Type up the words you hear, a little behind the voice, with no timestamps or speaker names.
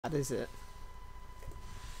That is it.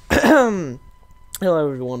 Hello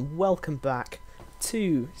everyone, welcome back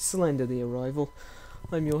to Slender the Arrival.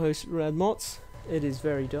 I'm your host Radmots. It is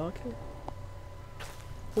very dark here.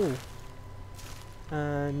 Oh.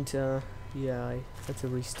 And yeah, I had to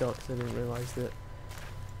restart because I didn't realise that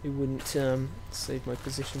it wouldn't save my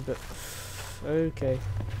position, but okay.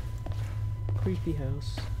 Creepy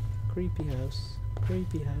house, creepy house,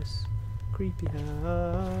 creepy house, creepy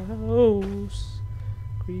house.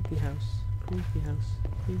 Creepy house, creepy house,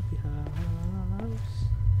 creepy house.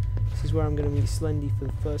 This is where I'm going to meet Slendy for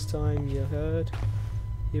the first time, you heard.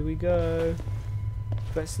 Here we go.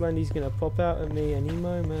 Bet Slendy's going to pop out at me any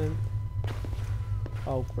moment.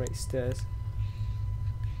 Oh, great stairs.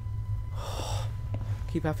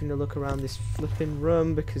 Keep having to look around this flipping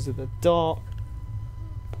room because of the dark.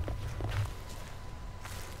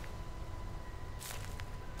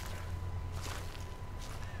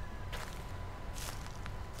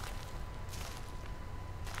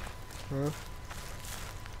 Huh?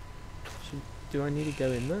 Do I need to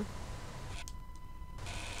go in there?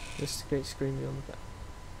 Investigate screen beyond the back.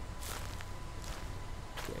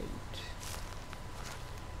 Gate.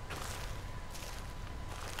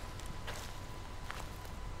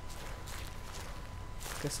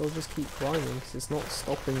 Guess I'll just keep climbing because it's not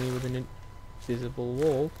stopping me with an invisible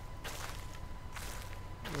wall.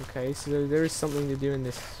 Okay, so there is something to do in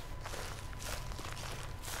this.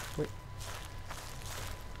 Wait.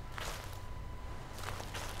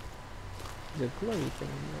 There's a glowy thing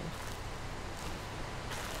in there.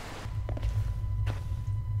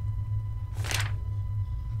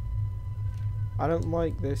 I don't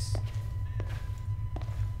like this.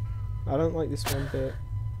 I don't like this one bit.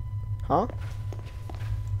 Huh?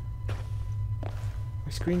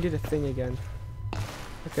 My screen did a thing again.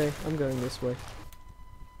 Okay, I'm going this way.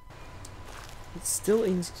 It's still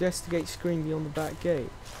investigate screen beyond the back gate.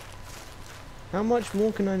 How much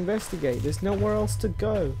more can I investigate? There's nowhere else to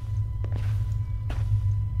go.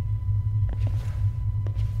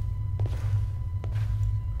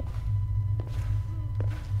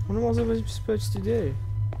 What was I supposed to do?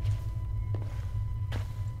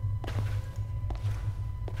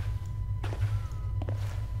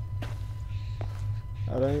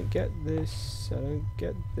 I don't get this. I don't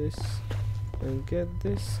get this. I don't get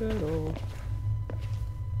this at all.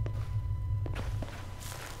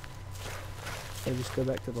 I just go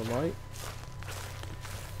back to the light.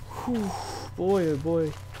 Whew, boy, oh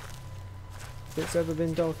boy. It's ever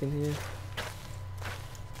been dark in here.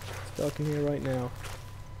 It's dark in here right now.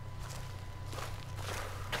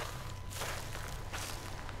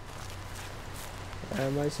 Where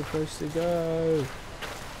am I supposed to go?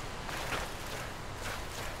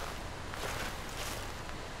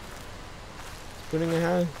 It's putting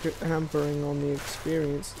a hampering on the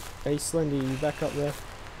experience. Hey Slendy, you back up there?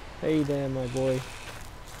 Hey there, my boy.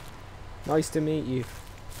 Nice to meet you.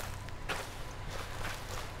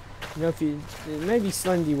 You know, if you maybe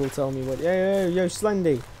Slendy will tell me what. Yo,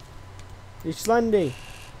 Slendy. You Slendy.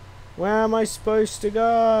 Where am I supposed to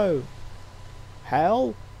go?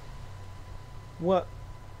 Hell? What?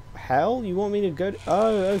 Hell? You want me to go?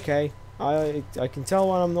 Oh, okay. I can tell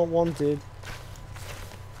when I'm not wanted.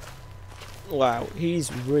 Wow,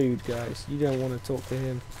 he's rude, guys. You don't want to talk to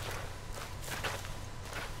him.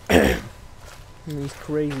 He's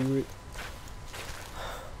crazy rude.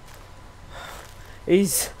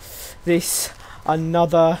 Is this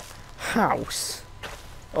another house?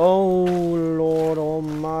 Oh Lord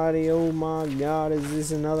Almighty, oh my God, is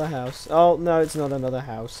this another house? Oh no, it's not another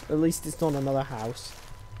house. At least it's not another house.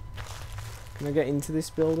 Can I get into this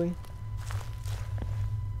building?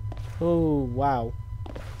 Oh wow.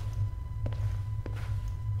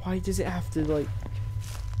 Why does it have to like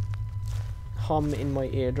hum in my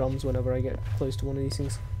eardrums whenever I get close to one of these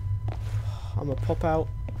things? I'm gonna pop out.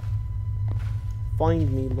 Find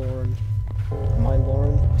me, Lauren. My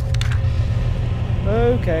Lauren.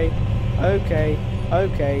 Okay, okay,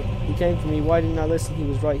 okay. He came for me. Why didn't I listen? He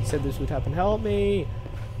was right. He said this would happen. Help me!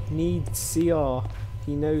 Need CR.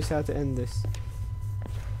 He knows how to end this.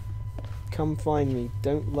 Come find me.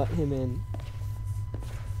 Don't let him in.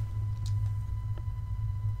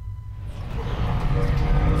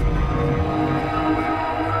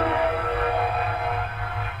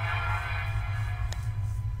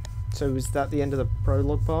 So was that the end of the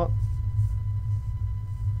prologue part?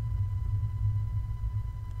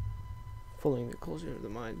 Following the closure of the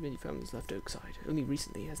mine, many families left Oakside. Only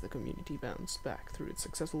recently has the community bounced back through its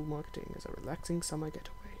successful marketing as a relaxing summer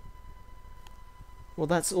getaway. Well,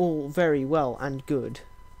 that's all very well and good.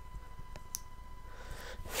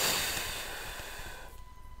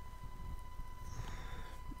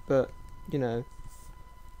 But, you know,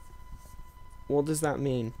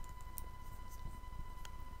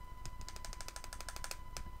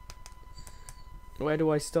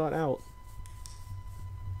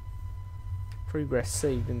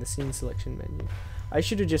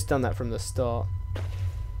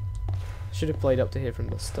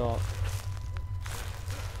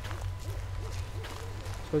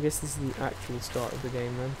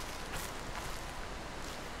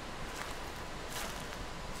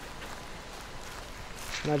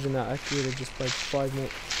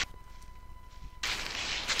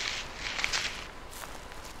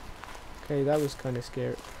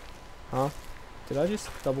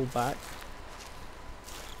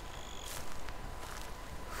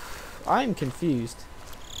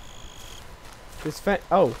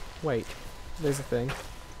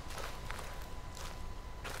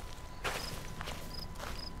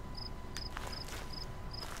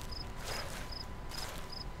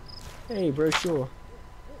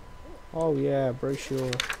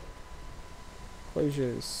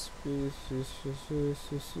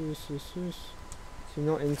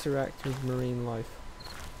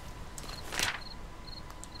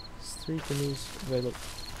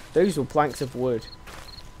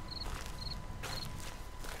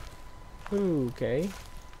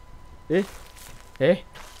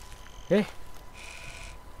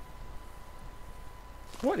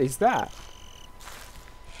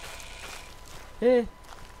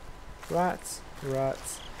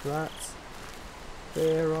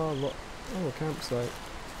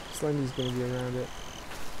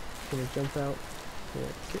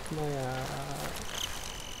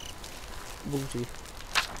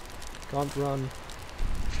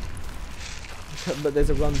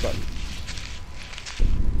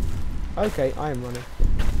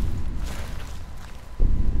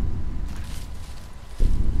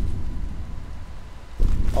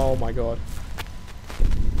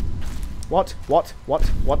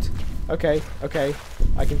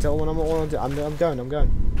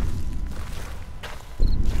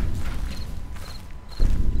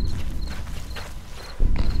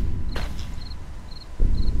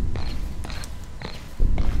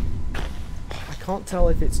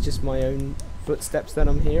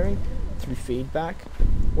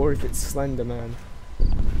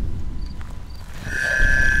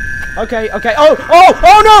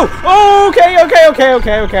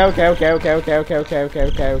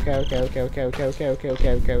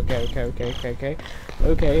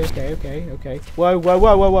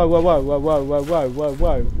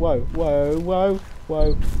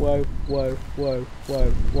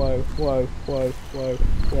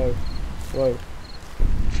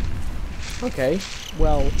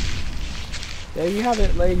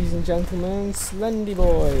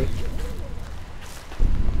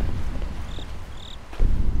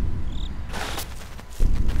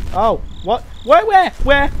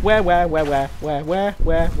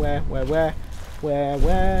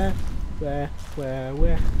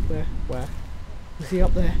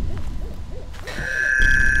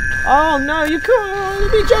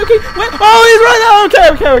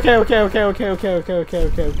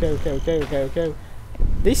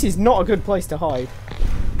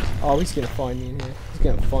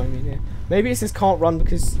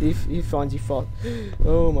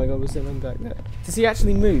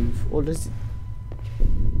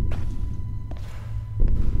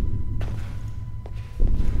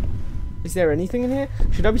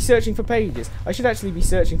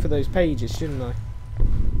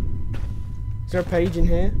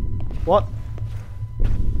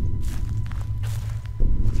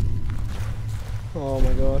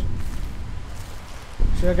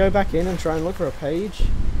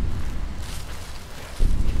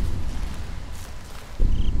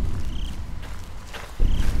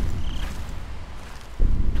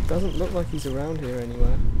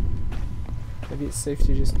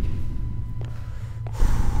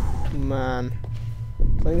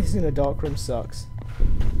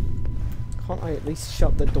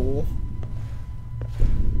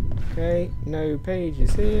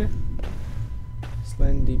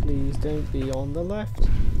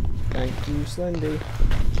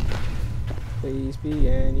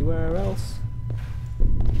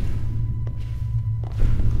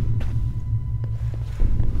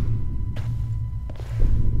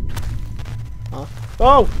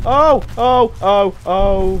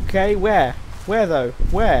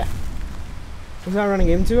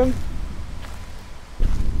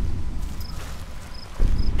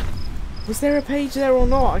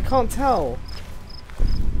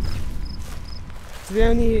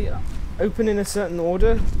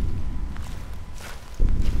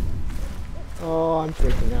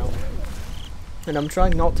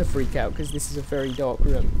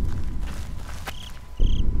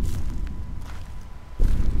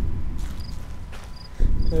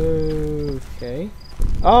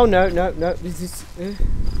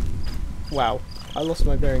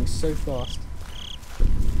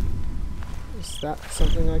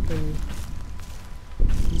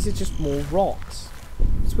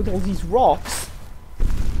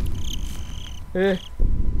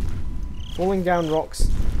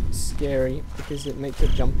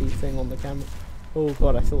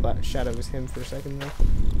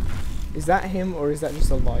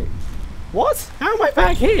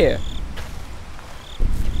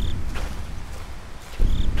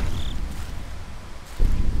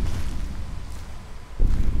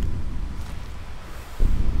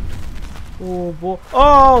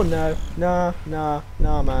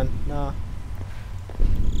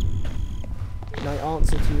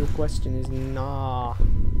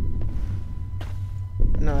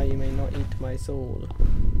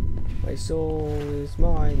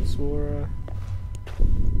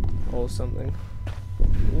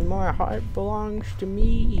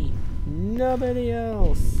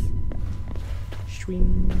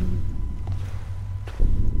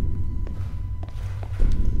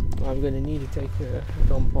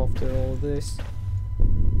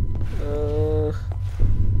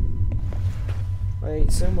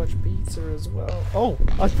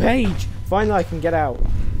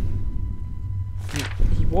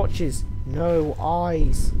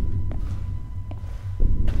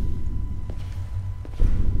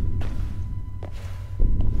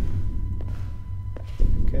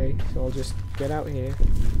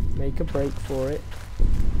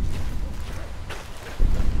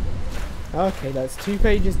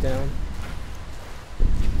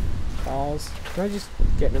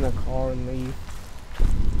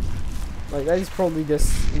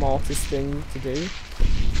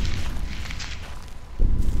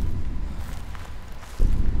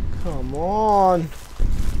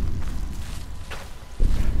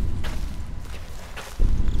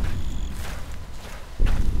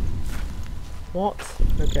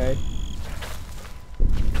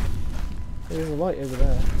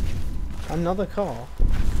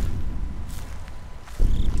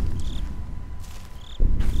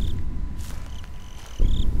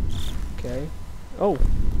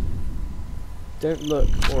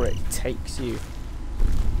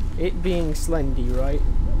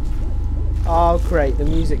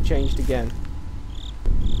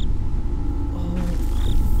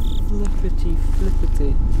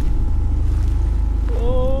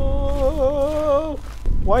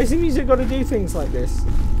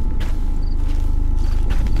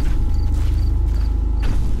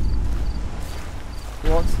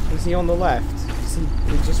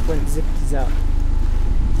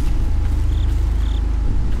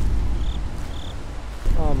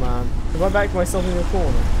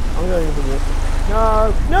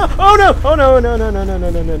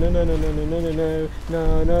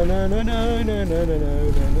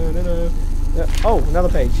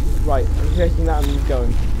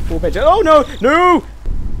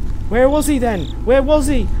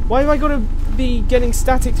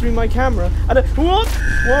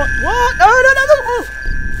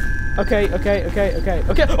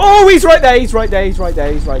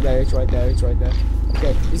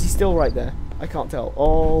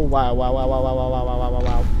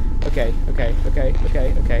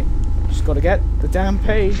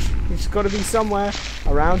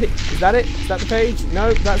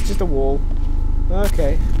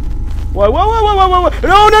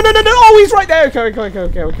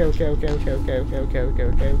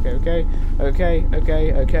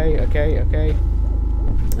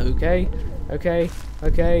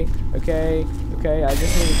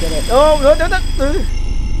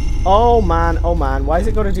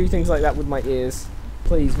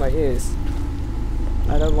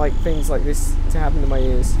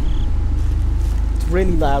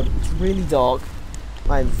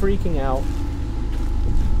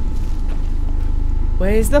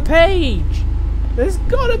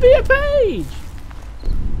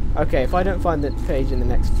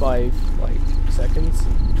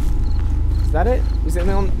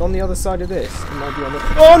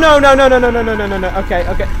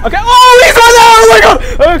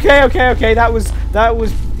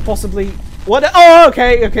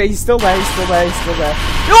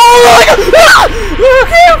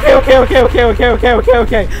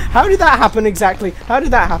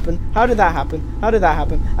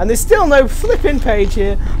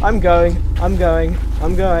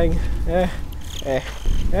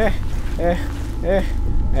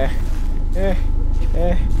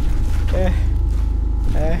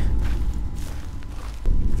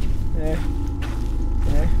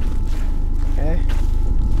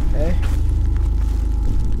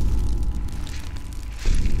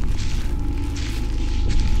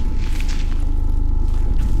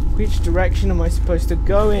 Which direction am I supposed to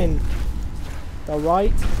go in? The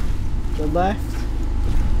right? The left?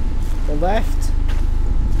 The left?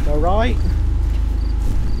 The right?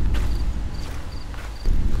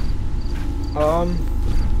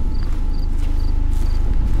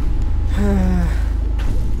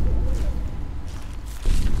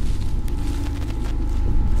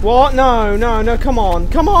 What? No, no, no, come on,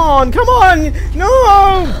 come on, come on!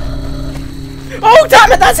 No! Oh,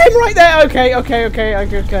 damn it, that's him right there! Okay, okay, okay,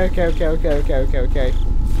 okay, okay, okay, okay, okay, okay, okay, okay.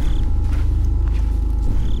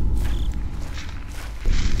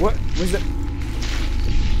 What was it?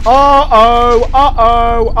 Uh-oh,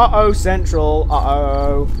 uh-oh, uh-oh, Central,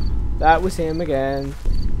 uh-oh. That was him again.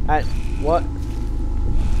 And, what?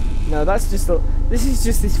 No, that's just the... This is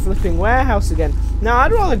just this flipping warehouse again. Now,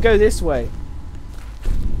 I'd rather go this way.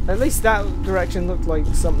 At least that direction looked like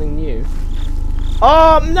something new.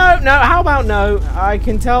 Oh, no, no, how about no? I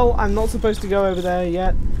can tell I'm not supposed to go over there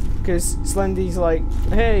yet. Because Slendy's like,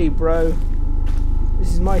 hey, bro.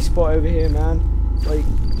 This is my spot over here, man. Like,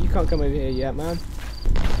 you can't come over here yet, man.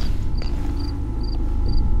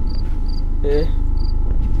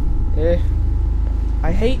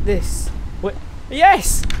 I hate this. What?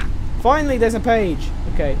 Yes! Finally, there's a page.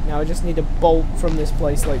 Okay, now I just need to bolt from this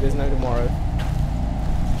place like there's no tomorrow.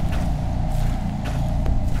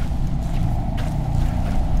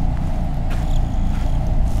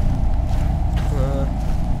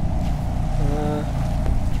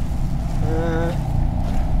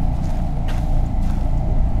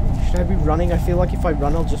 Should I be running? I feel like if I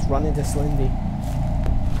run, I'll just run into Slendy.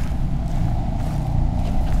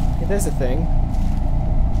 Yeah, there's a thing.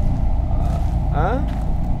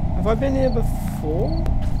 Have I been here before?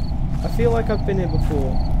 I feel like I've been here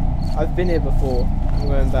before. I've been here before. I'm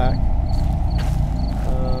going back.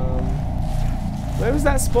 Where was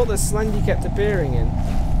that spot that Slendy kept appearing in?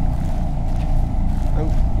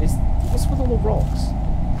 What's with all the rocks?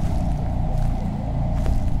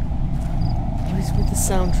 What is with the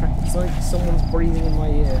soundtrack? It's like someone's breathing in my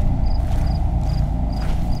ear.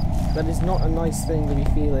 That is not a nice thing to be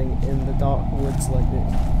feeling in the dark woods like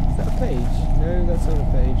this. Is that a page? No, that's not a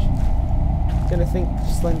page. I'm gonna think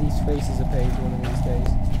Slendy's face is a page one of these days.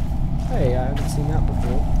 Hey, I haven't seen that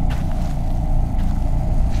before.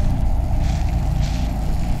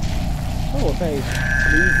 Oh, a page.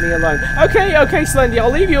 Leave me alone. Okay, okay, Slendy,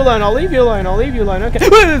 I'll leave you alone. I'll leave you alone. I'll leave you alone. Okay.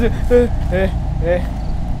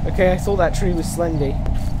 Okay, I thought that tree was Slendy.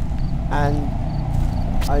 And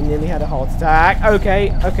I nearly had a heart attack.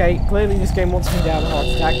 Okay, okay. Clearly this game wants me to have a heart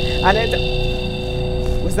attack. And it...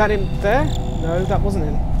 Was that him there? No, that wasn't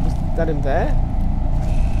him. Was that him there?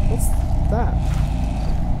 What's that?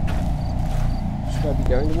 Should I be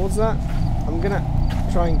going towards that? I'm gonna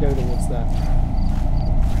try and go towards that.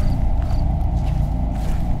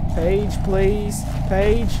 Page, please.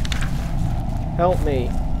 Page. Help me.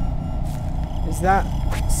 Is that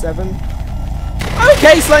 7?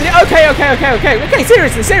 Okay, Slender. Okay, okay, okay, okay. Okay,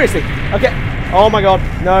 seriously, seriously. Okay. Oh my god.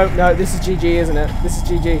 No, no, this is GG, isn't it? This is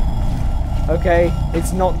GG. Okay,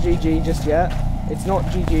 it's not GG just yet. It's not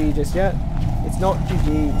GG just yet. It's not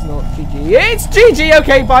GG. It's not GG. It's GG.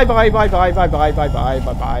 Okay, bye, bye, bye, bye, bye, bye, bye, bye,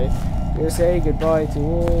 bye, bye. Gonna say goodbye to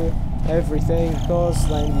all, everything, because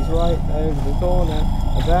Slendy's right over the corner,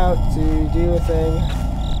 about to do a thing.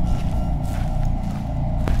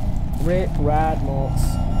 Rip Rad Mods.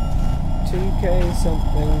 2k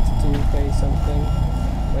something to 2k something.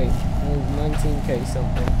 Wait, 19k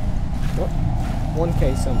something. What?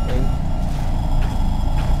 1k something.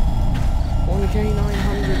 1k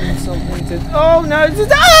 900 and something to... Oh no!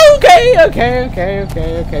 Oh, okay, okay, okay, okay,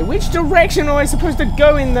 okay. Which direction am I supposed to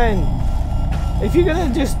go in then? If you're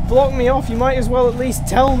gonna just block me off, you might as well at least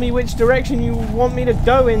tell me which direction you want me to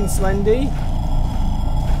go in, Slendy.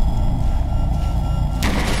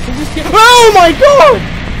 Oh my god!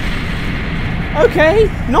 Okay,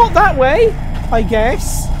 not that way, I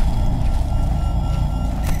guess.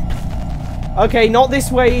 Okay, not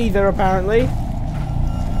this way either, apparently.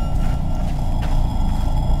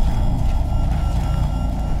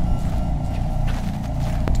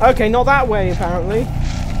 Okay, not that way, apparently.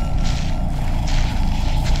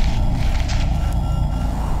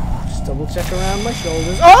 Just double check around my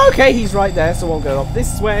shoulders. Oh, okay, he's right there, so I'll go up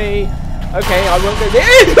this way. Okay, I won't go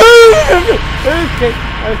there. Okay,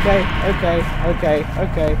 okay, okay, okay,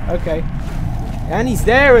 okay, okay. And he's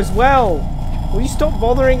there as well. Will you stop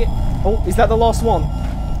bothering it? Oh, is that the last one?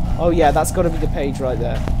 Oh yeah, that's got to be the page right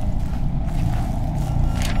there.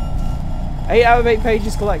 8 out of 8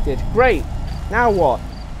 pages collected. Great. Now what?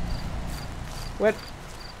 Where?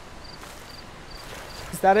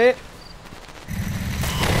 Is that it?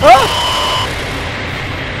 Ah!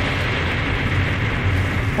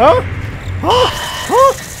 Huh? Huh?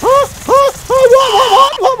 Huh? Huh? Huh?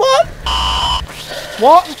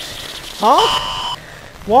 What? Huh?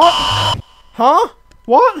 What? Huh?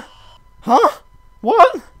 What? Huh?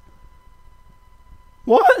 What?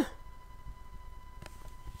 What?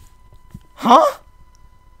 Huh?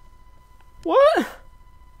 What?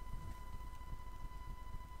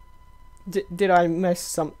 Did I mess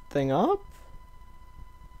something up?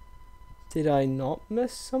 Did I not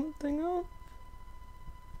mess something up?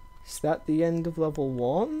 Is that the end of level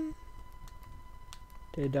 1?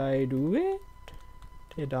 Did I do it?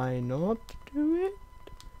 Did I not do it?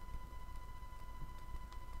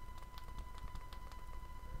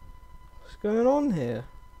 What's going on here?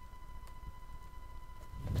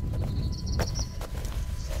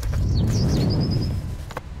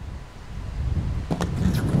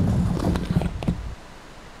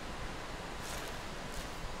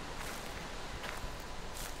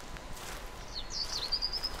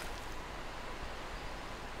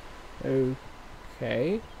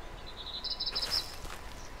 Okay.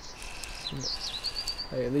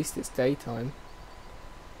 Hey, at least it's daytime.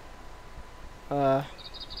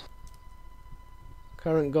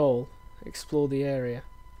 Current goal. Explore the area.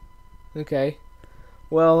 Okay.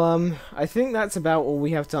 Well, I think that's about all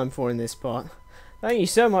we have time for in this part. Thank you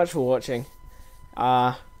so much for watching.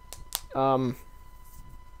 Oh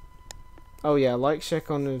yeah, like, share,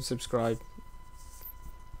 comment, and subscribe.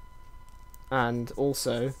 And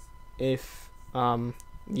also, if,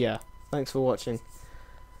 yeah, thanks for watching.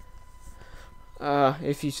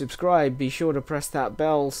 If you subscribe, be sure to press that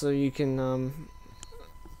bell so you can,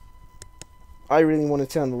 I really want to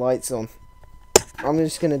turn the lights on. I'm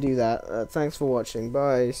just gonna do that. Thanks for watching.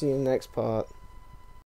 Bye. See you in the next part.